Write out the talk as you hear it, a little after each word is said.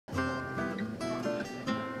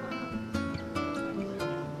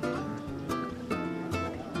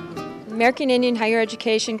American Indian Higher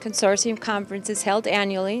Education Consortium Conference is held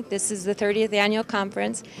annually. This is the 30th annual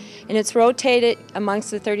conference, and it's rotated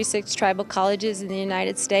amongst the 36 tribal colleges in the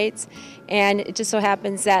United States. And it just so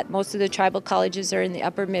happens that most of the tribal colleges are in the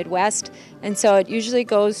upper Midwest, and so it usually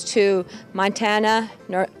goes to Montana,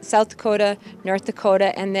 South Dakota, North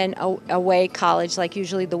Dakota, and then away college, like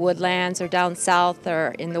usually the Woodlands or down south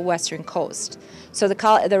or in the western coast. So the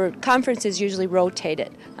conference is usually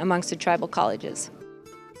rotated amongst the tribal colleges.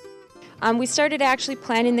 We started actually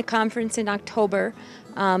planning the conference in October.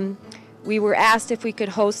 We were asked if we could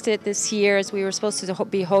host it this year, as we were supposed to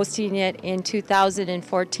be hosting it in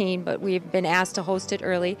 2014, but we've been asked to host it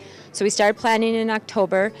early. So we started planning in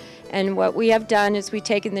October, and what we have done is we've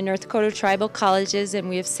taken the North Dakota tribal colleges and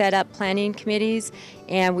we have set up planning committees,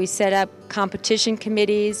 and we set up competition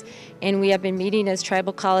committees, and we have been meeting as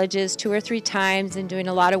tribal colleges 2 or 3 times and doing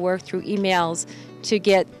a lot of work through emails to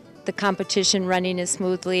get the competition running as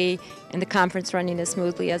smoothly and the conference running as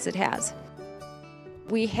smoothly as it has.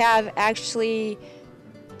 We have actually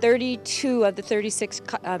 32 of the 36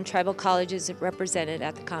 tribal colleges represented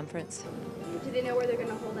at the conference. Do they know where they're going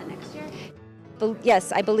to hold it next year?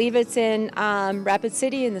 Yes, I believe it's in Rapid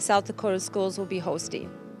City, and the South Dakota schools will be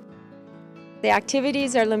hosting. The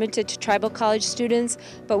activities are limited to tribal college students,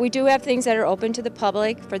 but we do have things that are open to the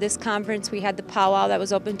public. For this conference, we had the powwow that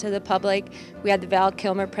was open to the public. We had the Val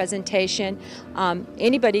Kilmer presentation.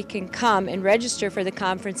 Anybody can come and register for the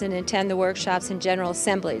conference and attend the workshops and general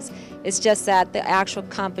assemblies. It's just that the actual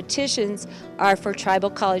competitions are for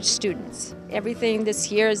tribal college students. Everything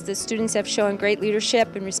this year is the students have shown great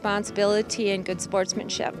leadership and responsibility and good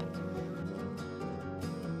sportsmanship.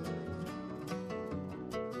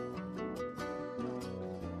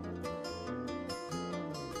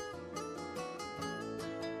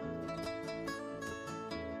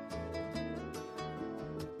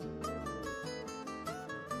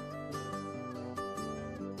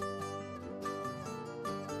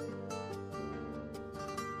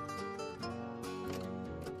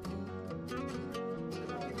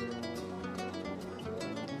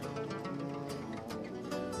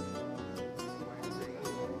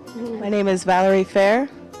 My name is Valerie Fair,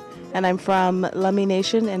 and I'm from Lummi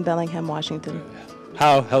Nation in Bellingham, Washington.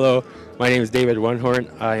 Hello. My name is David Runhorn.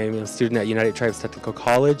 I am a student at United Tribes Technical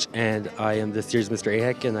College, and I am this year's Mr.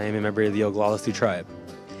 AIHEC, and I am a member of the Oglala Sioux Tribe.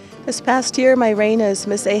 This past year, my reign as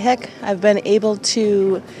Miss AIHEC, I've been able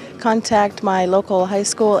to contact my local high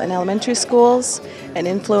school and elementary schools and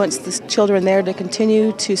influence the children there to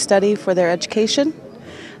continue to study for their education.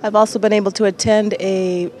 I've also been able to attend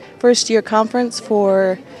a first-year conference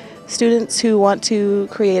for students who want to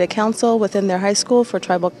create a council within their high school for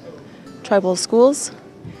tribal schools.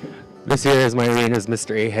 This year, as my reign as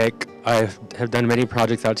Mr. AIHEC, I have done many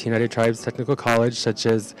projects out to United Tribes Technical College, such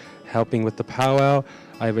as helping with the powwow.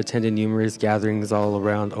 I've attended numerous gatherings all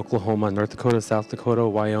around Oklahoma, North Dakota, South Dakota,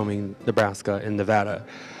 Wyoming, Nebraska, and Nevada.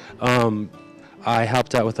 I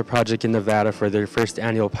helped out with a project in Nevada for their first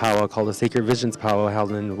annual powwow called the Sacred Visions Powwow,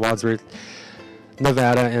 held in Wadsworth,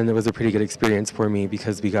 Nevada, and it was a pretty good experience for me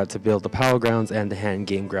because we got to build the powwow grounds and the hand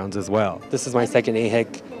game grounds as well. This is my second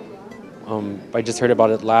AIHEC. I just heard about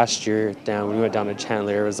it last year when we went down to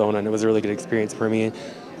Chandler, Arizona, and it was a really good experience for me.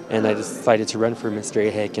 And I decided to run for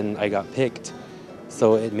Mr. AIHEC, and I got picked.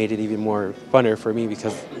 So it made it even more funner for me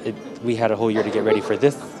because we had a whole year to get ready for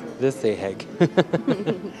this AIHEC.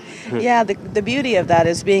 Yeah, the beauty of that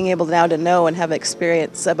is being able now to know and have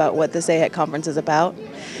experience about what this AIHEC conference is about.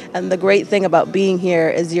 And the great thing about being here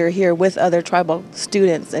is you're here with other tribal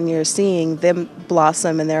students and you're seeing them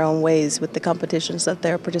blossom in their own ways with the competitions that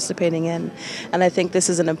they're participating in. And I think this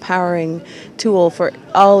is an empowering tool for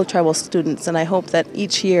all tribal students, and I hope that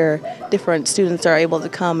each year different students are able to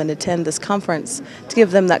come and attend this conference to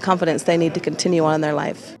give them that confidence they need to continue on in their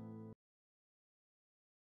life.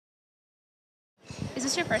 Is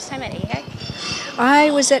this your first time at AIHEC?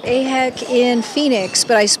 I was at AIHEC in Phoenix,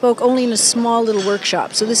 but I spoke only in a small little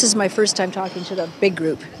workshop, so this is my first time talking to the big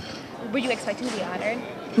group. Were you expecting to be honored?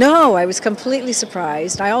 No, I was completely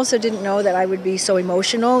surprised. I also didn't know that I would be so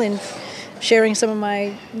emotional in sharing some of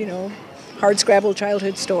my, hard-scrabbled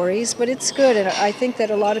childhood stories, but it's good, and I think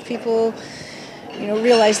that a lot of people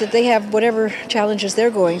realize that they have whatever challenges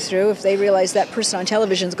they're going through. If they realize that person on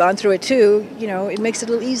television's gone through it too, it makes it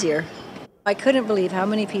a little easier. I couldn't believe how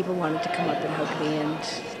many people wanted to come up and hug me and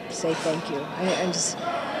say thank you. I'm just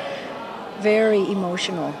very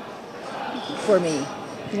emotional for me.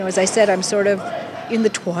 As I said, I'm sort of in the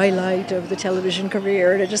twilight of the television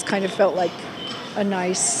career, and it just kind of felt like a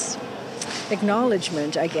nice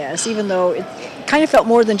acknowledgement, I guess, even though it kind of felt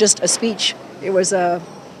more than just a speech. It was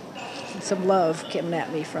some love came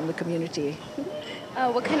at me from the community.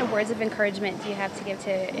 What kind of words of encouragement do you have to give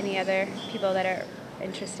to any other people that are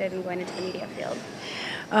interested in going into the media field?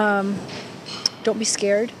 Don't be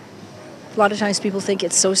scared. A lot of times people think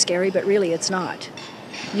it's so scary, but really it's not.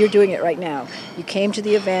 You're doing it right now. You came to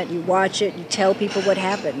the event, you watch it, you tell people what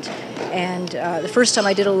happened. And the first time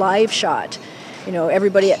I did a live shot,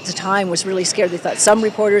 everybody at the time was really scared. They thought some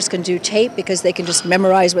reporters can do tape because they can just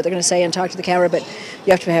memorize what they're going to say and talk to the camera, but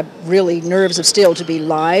you have to have really nerves of steel to be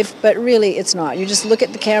live. But really, it's not. You just look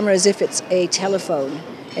at the camera as if it's a telephone,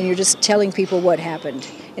 and you're just telling people what happened.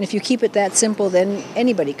 And if you keep it that simple, then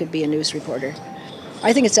anybody could be a news reporter.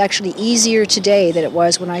 I think it's actually easier today than it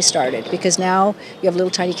was when I started, because now you have little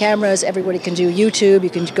tiny cameras, everybody can do YouTube, you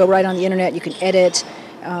can go right on the internet, you can edit.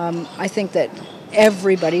 I think that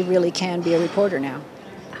everybody really can be a reporter now.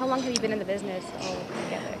 How long have you been in the business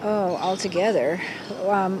altogether? Oh, altogether.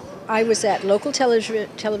 I was at local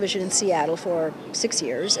television in Seattle for 6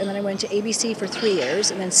 years, and then I went to ABC for 3 years,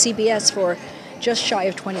 and then CBS for just shy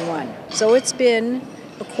of 21. So it's been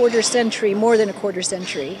a quarter century, more than a quarter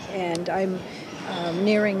century, and I'm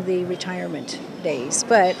nearing the retirement days.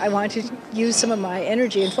 But I want to use some of my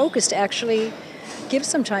energy and focus to actually give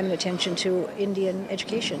some time and attention to Indian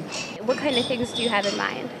education. What kind of things do you have in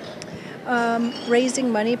mind?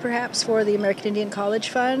 Raising money perhaps for the American Indian College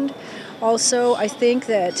Fund. Also, I think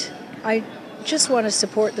that I just want to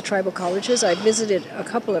support the tribal colleges. I visited a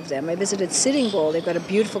couple of them. I visited Sitting Bull. They've got a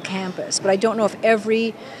beautiful campus, but I don't know if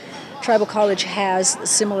every tribal college has a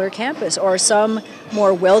similar campus, or some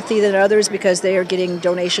more wealthy than others because they are getting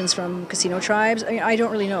donations from casino tribes. I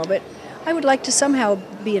don't really know, but I would like to somehow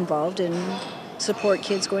be involved and support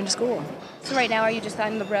kids going to school. So right now, are you just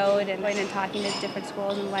on the road and going and talking to different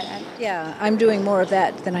schools and whatnot? Yeah, I'm doing more of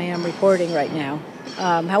that than I am reporting right now.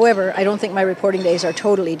 However, I don't think my reporting days are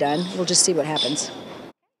totally done. We'll just see what happens.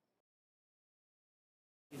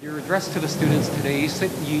 Your address to the students today,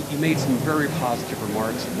 you made some very positive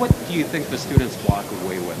remarks. What do you think the students walk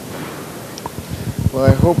away with? Well,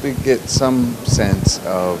 I hope we get some sense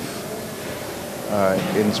of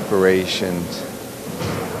inspiration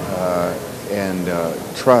and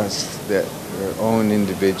trust that their own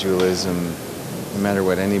individualism, no matter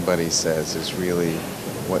what anybody says, is really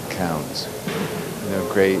what counts.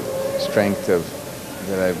 Great strength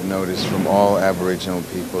that I've noticed from all Aboriginal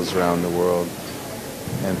peoples around the world,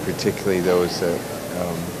 and particularly those that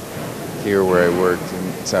here where I worked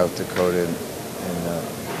in South Dakota and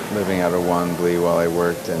living out of Wanblee while I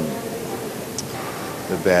worked in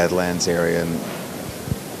the Badlands area, and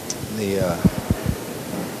the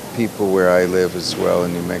people where I live as well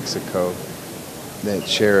in New Mexico that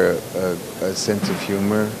share a sense of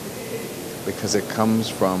humor, because it comes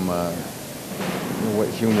from what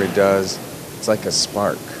humor does. It's like a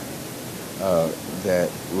spark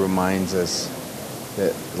that reminds us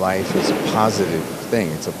that life is a positive thing.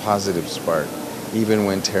 It's a positive spark, even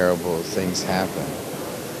when terrible things happen.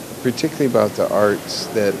 Particularly about the arts,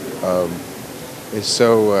 that is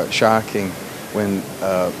so shocking when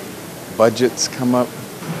budgets come up.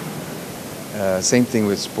 Same thing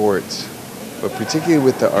with sports, but particularly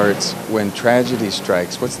with the arts, when tragedy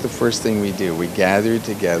strikes, what's the first thing we do? We gather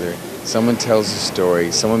together, someone tells a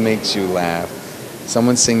story, someone makes you laugh,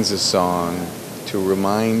 someone sings a song to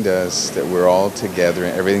remind us that we're all together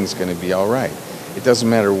and everything's going to be all right. It doesn't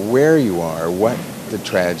matter where you are, what the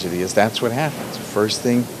tragedy is, that's what happens. First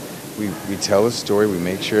thing, we tell a story, we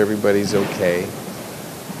make sure everybody's okay,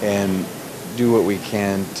 and do what we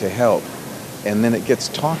can to help. And then it gets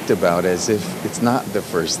talked about as if it's not the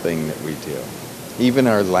first thing that we do. Even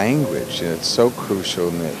our language, it's so crucial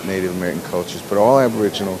in the Native American cultures, but all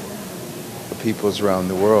Aboriginal peoples around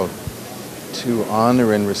the world, to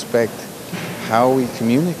honor and respect how we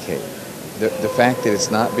communicate. The fact that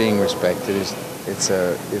it's not being respected it's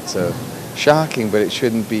a shocking, but it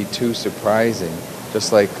shouldn't be too surprising.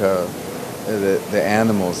 Just like the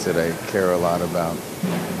animals that I care a lot about.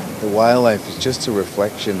 The wildlife is just a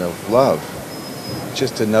reflection of love.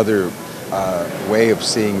 Just another way of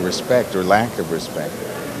seeing respect or lack of respect.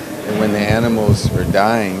 And when the animals are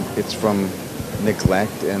dying, it's from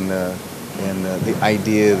neglect and the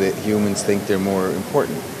idea that humans think they're more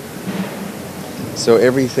important. So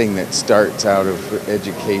everything that starts out of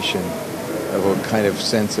education, of a kind of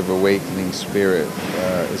sense of awakening spirit,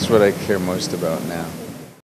 is what I care most about now.